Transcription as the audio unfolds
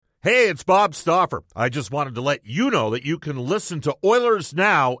Hey, it's Bob Stauffer. I just wanted to let you know that you can listen to Oilers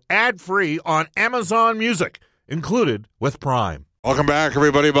Now ad-free on Amazon Music, included with Prime. Welcome back,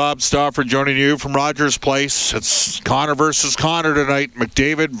 everybody. Bob Stauffer joining you from Rogers Place. It's Connor versus Connor tonight.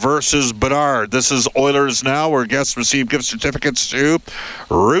 McDavid versus Bedard. This is Oilers Now, where guests receive gift certificates to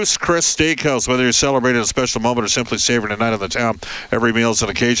Ruth's Chris Steakhouse. Whether you're celebrating a special moment or simply savoring a night on the town, every meal is an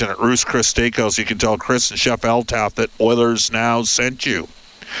occasion at Ruth's Chris Steakhouse. You can tell Chris and Chef Eltaff that Oilers Now sent you.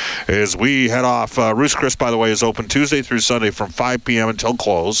 As we head off, Ruth's Chris, by the way, is open Tuesday through Sunday from 5 p.m. until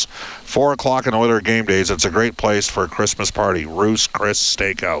close. 4 o'clock on Oiler game days. It's a great place for a Christmas party. Ruth's Chris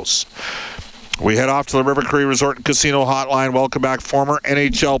Steakhouse. We head off to the River Cree Resort and Casino Hotline. Welcome back former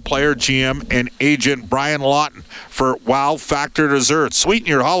NHL player, GM, and agent Brian Lawton for Wow Factor Desserts. Sweeten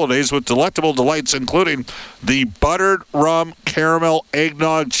your holidays with delectable delights, including the buttered rum caramel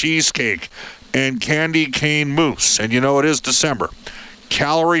eggnog cheesecake and candy cane mousse. And you know it is December.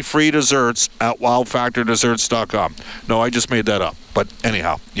 Calorie-free desserts at wowfactordesserts.com. No, I just made that up. But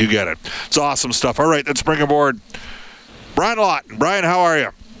anyhow, you get it. It's awesome stuff. All right, let's bring aboard Brian Lawton. Brian, how are you?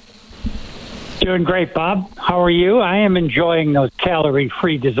 Doing great, Bob. How are you? I am enjoying those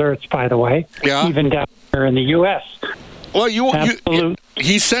calorie-free desserts, by the way. Yeah. Even down here in the U.S. Well,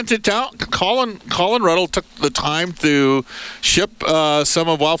 he sent it down. Colin Ruddle took the time to ship some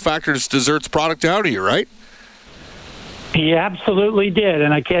of Wow Factor's desserts product down to you, right? He absolutely did,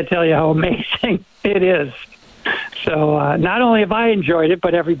 and I can't tell you how amazing it is. So not only have I enjoyed it,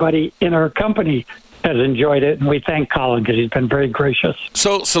 but everybody in our company has enjoyed it, and we thank Colin because he's been very gracious.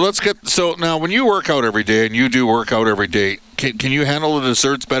 So now when you work out every day, and you do work out every day, can you handle the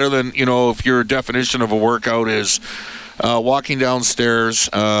desserts better than, if your definition of a workout is walking downstairs,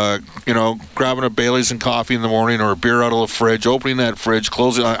 grabbing a Bailey's and coffee in the morning or a beer out of the fridge, opening that fridge,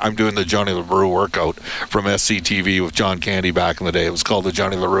 closing. I'm doing the Johnny LaRue workout from SCTV with John Candy back in the day. It was called the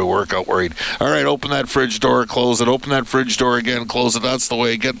Johnny LaRue workout, where he'd, all right, open that fridge door, close it, open that fridge door again, close it. That's the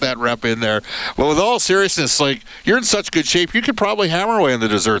way. Get that rep in there. But with all seriousness, you're in such good shape, you could probably hammer away on the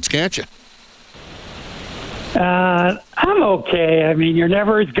desserts, can't you? I'm okay. I mean, you're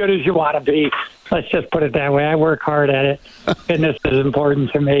never as good as you want to be. Let's just put it that way. I work hard at it. Fitness is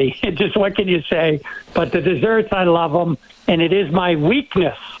important to me. Just what can you say? But the desserts, I love them, and it is my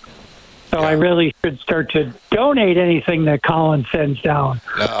weakness. So I really should start to donate anything that Colin sends down.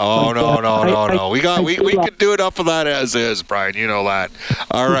 No. We can do enough of that as is, Brian. You know that.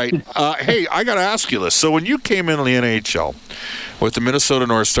 All right. Hey, I got to ask you this. So when you came in the NHL with the Minnesota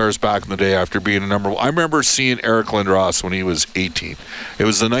North Stars back in the day after being a number one, I remember seeing Eric Lindros when he was 18. It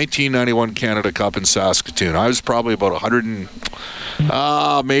was the 1991 Canada Cup in Saskatoon. I was probably about 100 and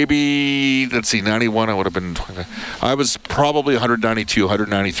maybe, let's see, 91, I would have been, I was probably 192,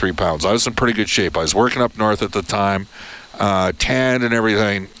 193 pounds. I was in pretty good shape. I was working up north at the time, tanned and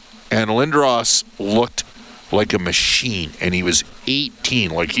everything, and Lindros looked like a machine, and he was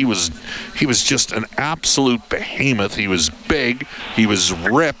 18. He was just an absolute behemoth. He was big. He was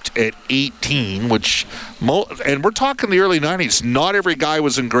ripped at 18, and we're talking the early 90s. Not every guy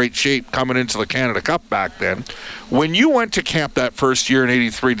was in great shape coming into the Canada Cup back then. When you went to camp that first year in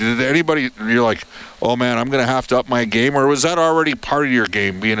 83, did anybody, you're like, oh man, I'm going to have to up my game, or was that already part of your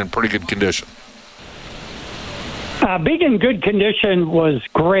game, being in pretty good condition? Being in good condition was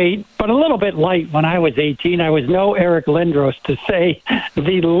great, but a little bit light when I was 18. I was no Eric Lindros, to say the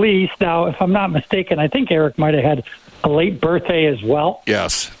least. Now, if I'm not mistaken, I think Eric might have had a late birthday as well.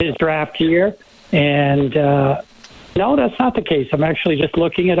 Yes. His draft year. And no, that's not the case. I'm actually just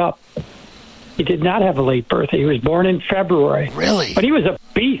looking it up. He did not have a late birthday. He was born in February. Really? But he was a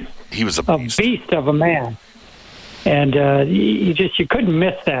beast. He was a beast. A beast of a man. And you couldn't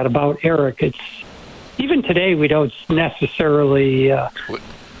miss that about Eric. Even today, we don't necessarily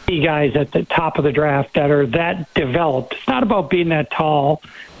see guys at the top of the draft that are that developed. It's not about being that tall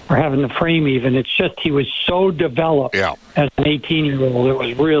or having the frame even. It's just he was so developed as an 18-year-old. It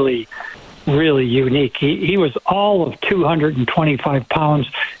was really, really unique. He was all of 225 pounds.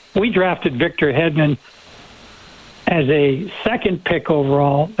 We drafted Victor Hedman as a second pick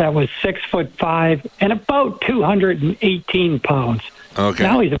overall. That was 6'5" and about 218 pounds. Okay.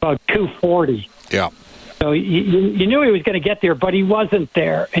 Now he's about 240. Yeah. So you knew he was going to get there, but he wasn't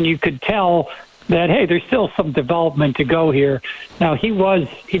there. And you could tell that, hey, there's still some development to go here. Now, he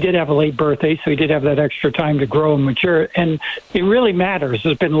did have a late birthday, so he did have that extra time to grow and mature. And it really matters.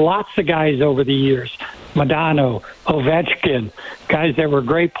 There's been lots of guys over the years, Modano, Ovechkin, guys that were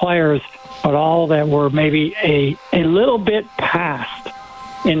great players, but all that were maybe a little bit past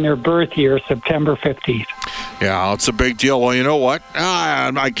in their birth year, September 15th. Yeah, it's a big deal. Well, you know what?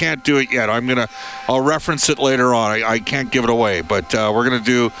 I can't do it yet. I'll reference it later on. I can't give it away, but we're going to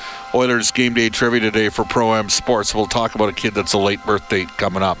do Oilers game day trivia today for Pro-Am Sports. We'll talk about a kid that's a late birthday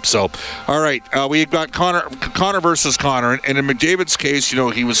coming up. So, all right, we've got Connor versus Connor, and in McDavid's case,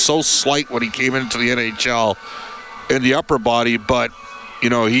 he was so slight when he came into the NHL in the upper body, but he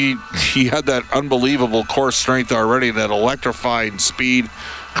had that unbelievable core strength already, that electrifying speed.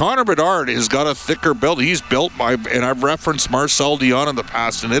 Connor Bedard has got a thicker build. He's built and I've referenced Marcel Dion in the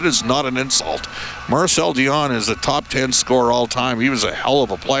past, and it is not an insult. Marcel Dion is a top 10 scorer all time. He was a hell of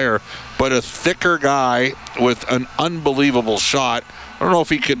a player, but a thicker guy with an unbelievable shot. I don't know if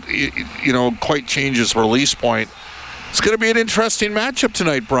he could, quite change his release point. It's going to be an interesting matchup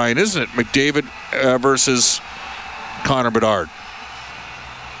tonight, Brian, isn't it? McDavid versus Connor Bedard.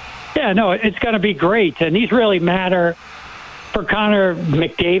 Yeah, no, it's going to be great, and these really matter. For Connor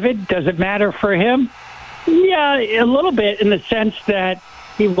McDavid, does it matter for him? Yeah, a little bit, in the sense that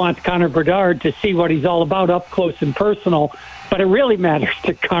he wants Connor Bedard to see what he's all about up close and personal, but it really matters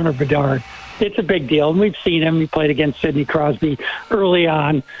to Connor Bedard. It's a big deal, and we've seen him. He played against Sidney Crosby early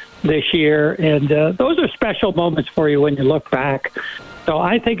on this year, and those are special moments for you when you look back. So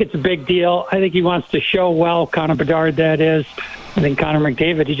I think it's a big deal. I think he wants to show well, Connor Bedard, that is. I think Connor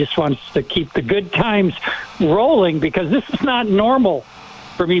McDavid, he just wants to keep the good times rolling, because this is not normal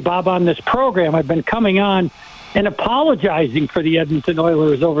for me, Bob, on this program. I've been coming on and apologizing for the Edmonton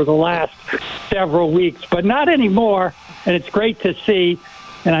Oilers over the last several weeks, but not anymore, and it's great to see,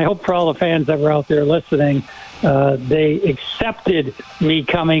 and I hope for all the fans that were out there listening, they accepted me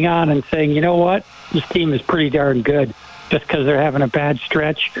coming on and saying, you know what, this team is pretty darn good. Just because they're having a bad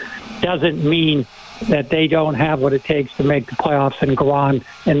stretch doesn't mean that they don't have what it takes to make the playoffs and go on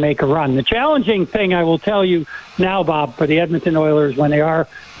and make a run. The challenging thing, I will tell you now, Bob, for the Edmonton Oilers when they are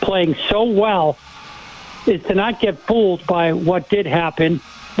playing so well, is to not get fooled by what did happen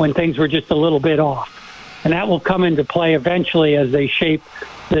when things were just a little bit off. And that will come into play eventually as they shape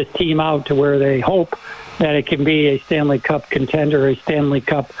this team out to where they hope that it can be a Stanley Cup contender, a Stanley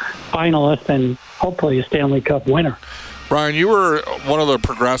Cup finalist, and hopefully a Stanley Cup winner. Brian, you were one of the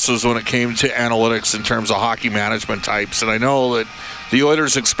progressives when it came to analytics in terms of hockey management types, and I know that the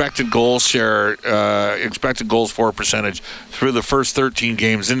Oilers' expected goals for percentage through the first 13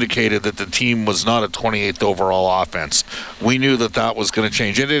 games indicated that the team was not a 28th overall offense. We knew that was going to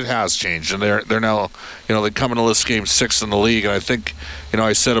change, and it has changed. And they're now, they come into this game 6th in the league, and I think,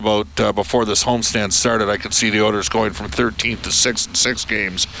 I said about before this homestand started, I could see the Oilers going from 13th to 6th in 6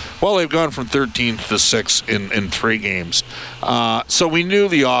 games. Well, they've gone from 13th to 6th in 3 games. So we knew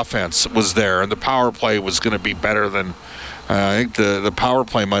the offense was there, and the power play was going to be better than. I think the power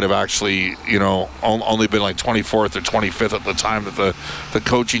play might have actually, only been like 24th or 25th at the time that the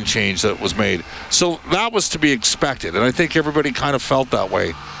coaching change that was made. So that was to be expected, and I think everybody kind of felt that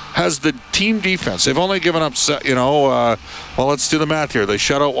way. Has the team defense, they've only given up, well, let's do the math here. They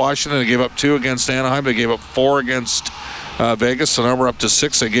shut out Washington. They gave up 2 against Anaheim. They gave up 4 against Vegas, so now we're up to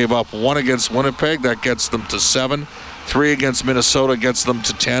 6. They gave up 1 against Winnipeg. That gets them to 7. 3 against Minnesota gets them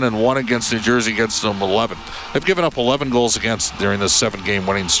to 10, and 1 against New Jersey gets them 11. They've given up 11 goals against during this 7-game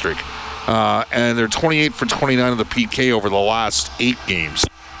winning streak. And they're 28 for 29 of the PK over the last 8 games.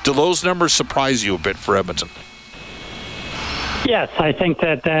 Do those numbers surprise you a bit for Edmonton? Yes, I think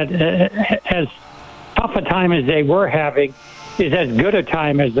that as tough a time as they were having is as good a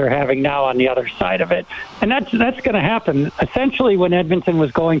time as they're having now on the other side of it. And that's going to happen. Essentially, when Edmonton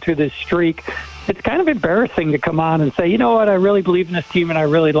was going through this streak, it's kind of embarrassing to come on and say, you know what, I really believe in this team and I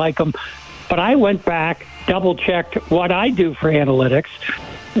really like them. But I went back, double-checked what I do for analytics,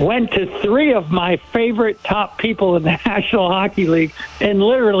 went to 3 of my favorite top people in the National Hockey League and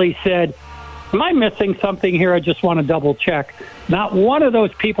literally said, am I missing something here? I just want to double-check. Not one of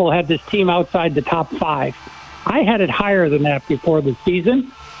those people had this team outside the top 5. I had it higher than that before the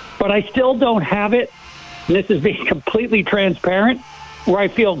season, but I still don't have it, and this is being completely transparent, where I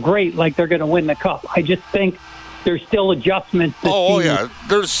feel great like they're going to win the Cup. I just think there's still adjustments that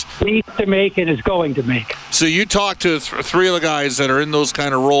there's needs to make and is going to make. So you talk to 3 of the guys that are in those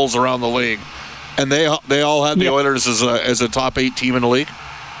kind of roles around the league, and they all had the Oilers as a top 8 team in the league?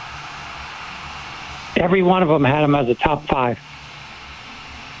 Every one of them had them as a top 5.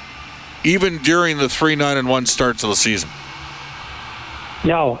 Even during the 3-9-1 starts of the season?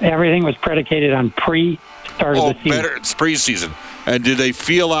 No, everything was predicated on pre-start of the season. Better, it's preseason. And did they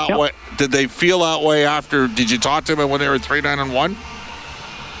feel that way? Did they feel that way after? Did you talk to them when they were 3-9-1?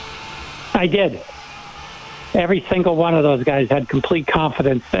 I did. Every single one of those guys had complete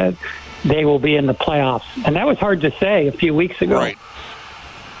confidence that they will be in the playoffs, and that was hard to say a few weeks ago. Right.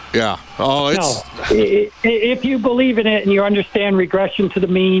 Yeah. Oh, it's... No. If you believe in it and you understand regression to the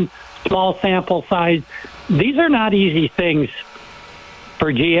mean, small sample size, these are not easy things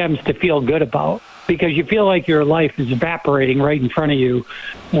for GMs to feel good about, because you feel like your life is evaporating right in front of you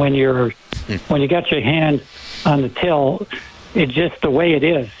when you got your hand on the till. It's just the way it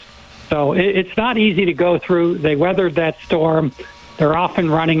is. So it's not easy to go through. They weathered that storm. They're off and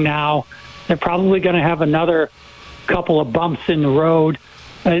running now. They're probably going to have another couple of bumps in the road.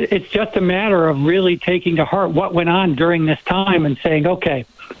 It's just a matter of really taking to heart what went on during this time and saying, okay,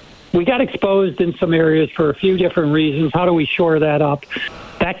 we got exposed in some areas for a few different reasons. How do we shore that up?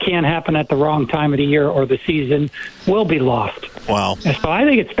 That can't happen at the wrong time of the year, or the season will be lost. Wow. And so I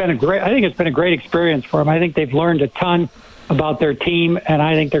think it's been a great experience for them. I think they've learned a ton about their team, and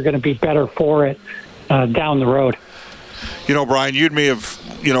I think they're going to be better for it down the road. You know, Brian, you've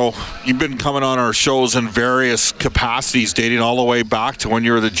been coming on our shows in various capacities, dating all the way back to when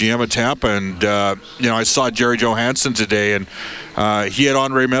you were the GM at Tampa. And, I saw Jerry Johansson today, and he had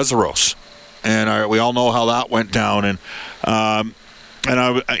Andre Messeros. And we all know how that went down. And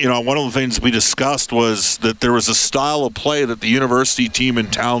one of the things we discussed was that there was a style of play that the university team in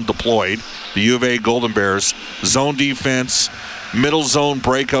town deployed, the U of A Golden Bears, zone defense, middle zone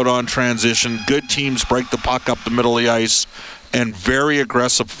breakout on transition, good teams break the puck up the middle of the ice, and very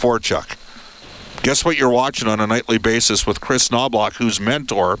aggressive forecheck. Guess what you're watching on a nightly basis with Chris Knobloch, whose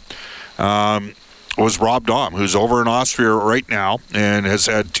mentor was Rob Dahm, who's over in Austria right now and has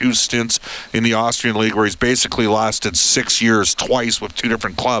had 2 stints in the Austrian League where he's basically lasted 6 years twice with 2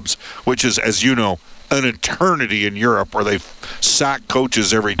 different clubs, which is, as you know, an eternity in Europe where they sack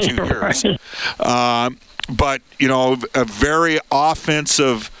coaches every 2 years. But, a very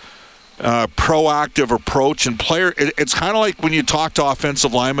offensive, proactive approach and player. It's kind of like when you talk to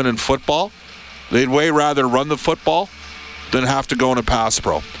offensive linemen in football. They'd way rather run the football than have to go in a pass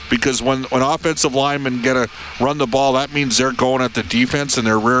pro. Because when offensive linemen get to run the ball, that means they're going at the defense and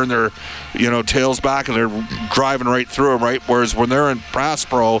they're rearing their, tails back and they're driving right through them, right? Whereas when they're in pass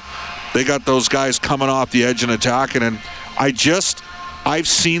pro, they got those guys coming off the edge and attacking. And I've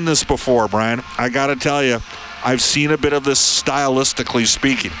seen this before, Brian. I got to tell you, I've seen a bit of this stylistically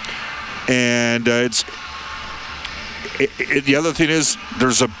speaking. And the other thing is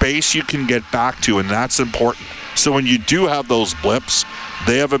there's a base you can get back to, and that's important. So when you do have those blips,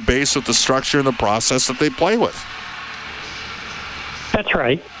 they have a base with the structure and the process that they play with. That's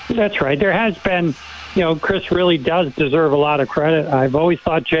right. There has been, Chris really does deserve a lot of credit. I've always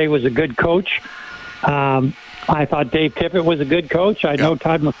thought Jay was a good coach. I thought Dave Tippett was a good coach. I know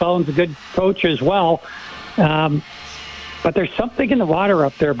Todd McClellan's a good coach as well. But there's something in the water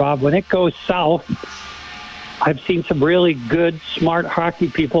up there, Bob. When it goes south, I've seen some really good, smart hockey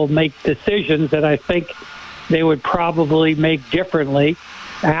people make decisions that I think they would probably make differently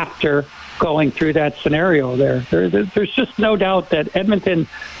after going through that scenario there. There's just no doubt that Edmonton,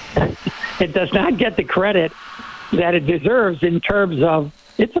 it does not get the credit that it deserves in terms of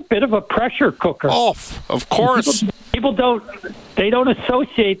it's a bit of a pressure cooker. Oh, of course. People don't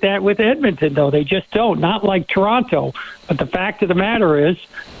associate that with Edmonton, though. They just don't, not like Toronto. But the fact of the matter is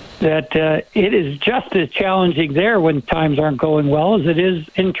that it is just as challenging there when times aren't going well as it is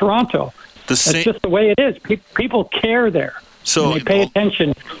in Toronto. That's just the way it is. People care there. So and they pay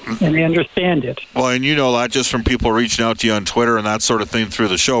attention and they understand it. Well, and you know that just from people reaching out to you on Twitter and that sort of thing through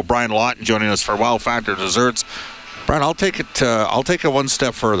the show. Brian Lawton joining us for Wow Factor Desserts. Brian, I'll take it one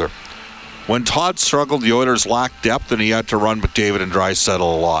step further. When Todd struggled, the Oilers lacked depth and he had to run McDavid and Draisaitl a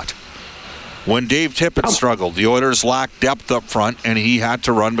lot. When Dave Tippett struggled, the Oilers lacked depth up front and he had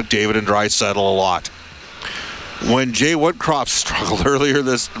to run McDavid and Draisaitl a lot. When Jay Woodcroft struggled earlier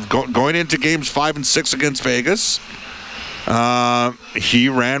going into games 5 and 6 against Vegas, he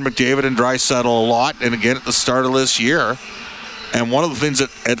ran McDavid and Draisaitl a lot, and again at the start of this year. And one of the things that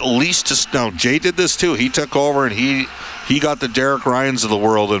at least Jay did this too. He took over and he got the Derek Ryans of the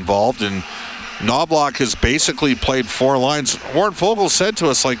world involved, and Knobloch has basically played 4 lines. Warren Fogle said to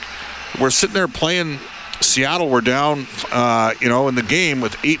us, we're sitting there playing Seattle, we're down, in the game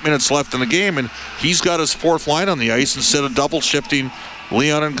with 8 minutes left in the game, and he's got his 4th line on the ice instead of double shifting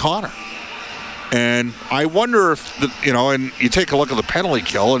Leon and Connor. And I wonder if, and you take a look at the penalty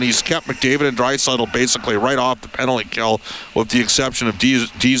kill, and he's kept McDavid and Draisaitl basically right off the penalty kill with the exception of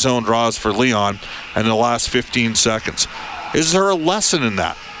D-zone draws for Leon in the last 15 seconds. Is there a lesson in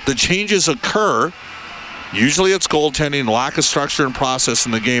that? The changes occur. Usually it's goaltending, lack of structure and process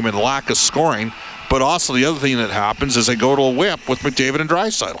in the game, and lack of scoring. But also the other thing that happens is they go to a whip with McDavid and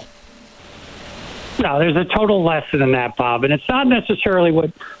Draisaitl. No, there's a total lesson in that, Bob. And it's not necessarily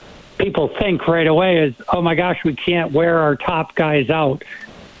what people think right away is, oh my gosh, we can't wear our top guys out.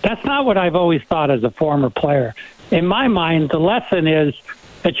 That's not what I've always thought as a former player. In my mind, the lesson is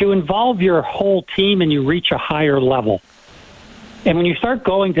that you involve your whole team and you reach a higher level. And when you start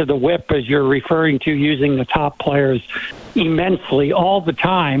going to the whip, as you're referring to, using the top players immensely all the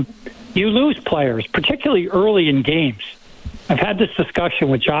time, you lose players, particularly early in games. I've had this discussion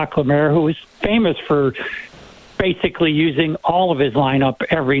with Jacques Lemaire, who is famous for basically using all of his lineup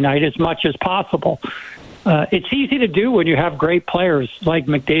every night as much as possible. It's easy to do when you have great players like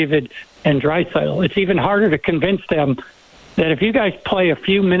McDavid and Draisaitl. It's even harder to convince them that if you guys play a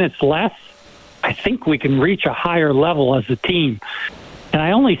few minutes less, I think we can reach a higher level as a team. And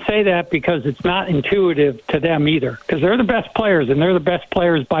I only say that because it's not intuitive to them either, because they're the best players, and they're the best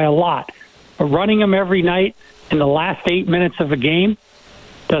players by a lot. But running them every night in the last 8 minutes of a game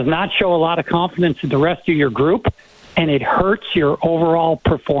does not show a lot of confidence in the rest of your group, and it hurts your overall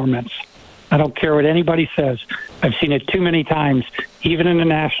performance. I don't care what anybody says. I've seen it too many times, even in the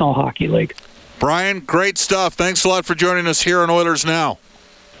National Hockey League. Brian, great stuff. Thanks a lot for joining us here on Oilers Now.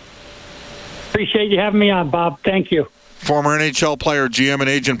 Appreciate you having me on, Bob. Thank you. Former NHL player, GM, and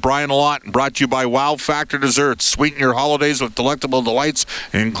agent Brian Lawton, brought to you by Wow Factor Desserts. Sweeten your holidays with delectable delights,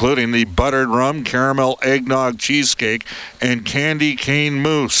 including the buttered rum, caramel eggnog cheesecake, and candy cane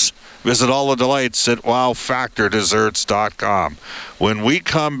mousse. Visit all the delights at wowfactordesserts.com. When we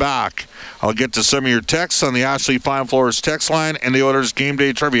come back, I'll get to some of your texts on the Ashley Fine Floors text line and the Oilers Game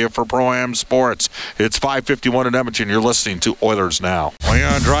Day Trivia for Pro-Am Sports. It's 5:51 in Edmonton. You're listening to Oilers Now.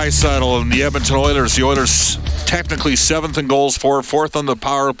 Leon Draisaitl and the Edmonton Oilers. The Oilers technically 7th in goals for, 4th on the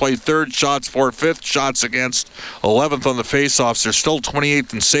power play, 3rd shots for, 5th shots against, 11th on the faceoffs. They're still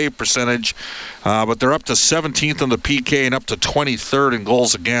 28th in save percentage, but they're up to 17th on the PK and up to 23rd in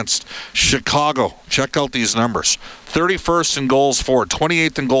goals against. Chicago, check out these numbers. 31st in goals for,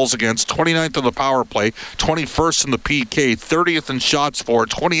 28th in goals against, 29th on the power play, 21st in the PK, 30th in shots for,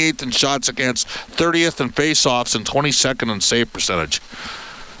 28th in shots against, 30th in faceoffs, and 22nd in save percentage.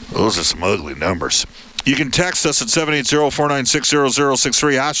 Those are some ugly numbers. You can text us at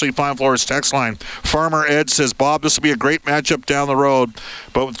 780-496-0063. Ashley Fine Floors text line. Farmer Ed says, Bob, this will be a great matchup down the road,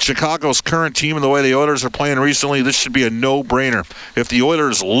 but with Chicago's current team and the way the Oilers are playing recently, this should be a no-brainer. If the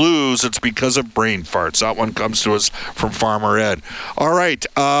Oilers lose, it's because of brain farts. That one comes to us from Farmer Ed. All right,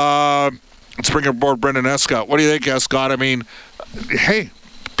 let's bring aboard Brendan Escott. What do you think, Escott? I mean, hey,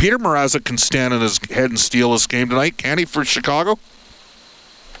 Peter Mrazek can stand on his head and steal this game tonight. Can he for Chicago?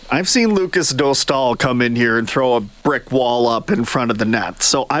 I've seen Lucas Dostal come in here and throw a brick wall up in front of the net,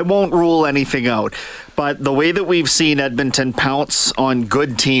 so I won't rule anything out. But the way that we've seen Edmonton pounce on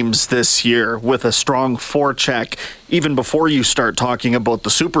good teams this year with a strong forecheck, even before you start talking about the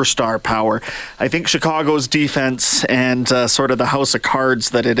superstar power, I think Chicago's defense and sort of the house of cards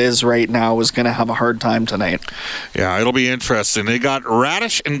that it is right now is going to have a hard time tonight. Yeah, it'll be interesting. They got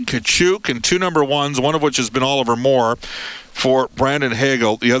Radish and Kachuk and 2 number ones, one of which has been Oliver Moore. For Brandon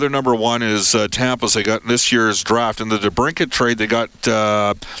Hagel, the other number one is Tampa's. They got in this year's draft. In the DeBrincat trade, they got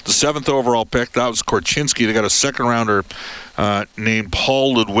the 7th overall pick. That was Korchinski. They got a second-rounder named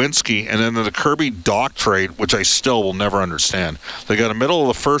Paul Ludwinski. And then in the Kirby Doc trade, which I still will never understand, they got a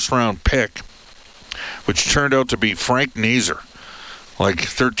middle-of-the-first-round pick, which turned out to be Frank Nazer, like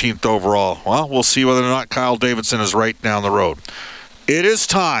 13th overall. Well, we'll see whether or not Kyle Davidson is right down the road. It is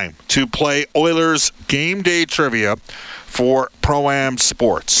time to play Oilers Game Day Trivia for Pro-Am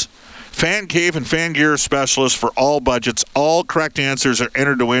Sports. Fan Cave and Fan Gear specialists for all budgets. All correct answers are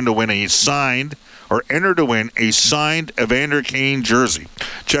entered to win a signed Evander Kane jersey.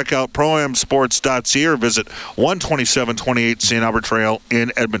 Check out proamsports.ca or visit 12728 St. Albert Trail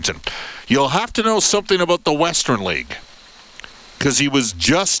in Edmonton. You'll have to know something about the Western League because he was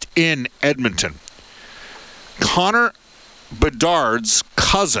just in Edmonton. Connor Bedard's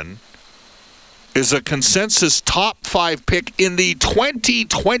cousin is a consensus top 5 pick in the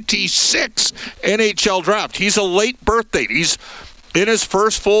 2026 NHL draft. He's a late birthday. He's in his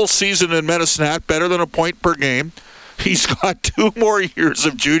first full season in Medicine Hat, better than a point per game. He's got 2 more years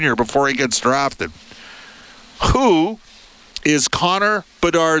of junior before he gets drafted. Who is Connor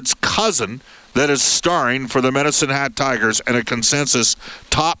Bedard's cousin that is starring for the Medicine Hat Tigers and a consensus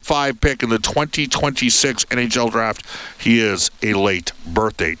top 5 pick in the 2026 NHL draft? He is a late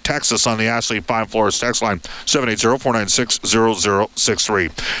birthday. Text us on the Ashley Fine Floors text line,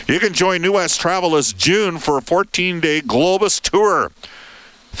 780-496-0063. You can join New West Travel this June for a 14-day Globus tour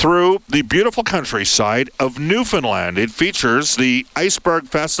through the beautiful countryside of Newfoundland. It features the Iceberg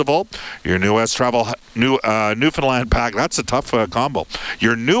Festival, your New West Travel Newfoundland pack. That's a tough combo.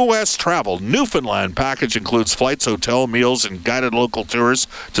 Your New West Travel Newfoundland package includes flights, hotel, meals, and guided local tours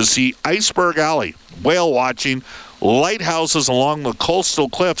to see Iceberg Alley, whale watching, lighthouses along the coastal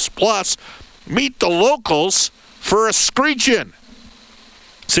cliffs. Plus, meet the locals for a screech-in.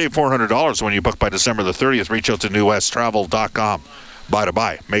 Save $400 when you book by December the 30th. Reach out to newwesttravel.com.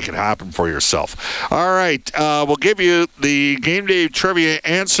 Buy. Make it happen for yourself. All right. We'll give you the game day trivia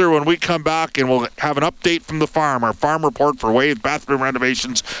answer when we come back, and we'll have an update from the farm. Our farm report for Wade bathroom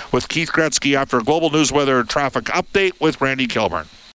renovations with Keith Gretzky after a global news weather and traffic update with Randy Kilburn.